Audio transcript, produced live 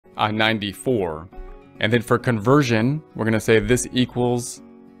294. And then for conversion, we're going to say this equals,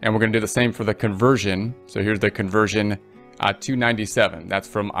 and we're going to do the same for the conversion. So here's the conversion, 297. That's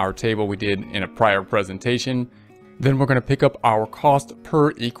from our table we did in a prior presentation. Then we're going to pick up our cost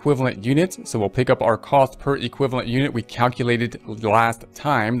per equivalent unit. So we'll pick up our cost per equivalent unit we calculated last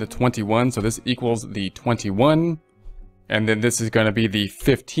time, the 21. So this equals the 21. And then this is going to be the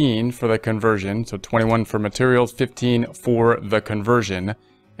 15 for the conversion. So 21 for materials, 15 for the conversion.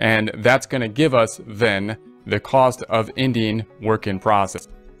 And that's going to give us then the cost of ending work in process.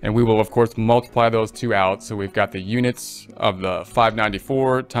 And we will of course multiply those two out. So we've got the units of the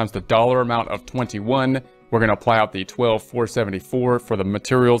 594 times the dollar amount of 21. We're going to apply out the 12,474 for the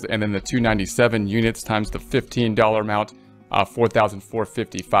materials, and then the 297 units times the $15 amount,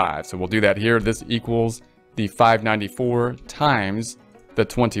 4,455. So we'll do that here. This equals the 594 times the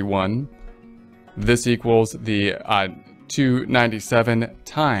 21. This equals the 297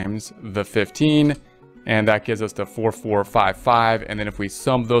 times the 15, and that gives us the 4455. And then if we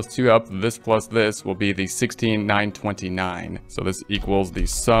sum those two up, this plus this will be the 16,929. So this equals the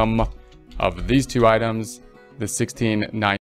sum of these two items, the 16,929.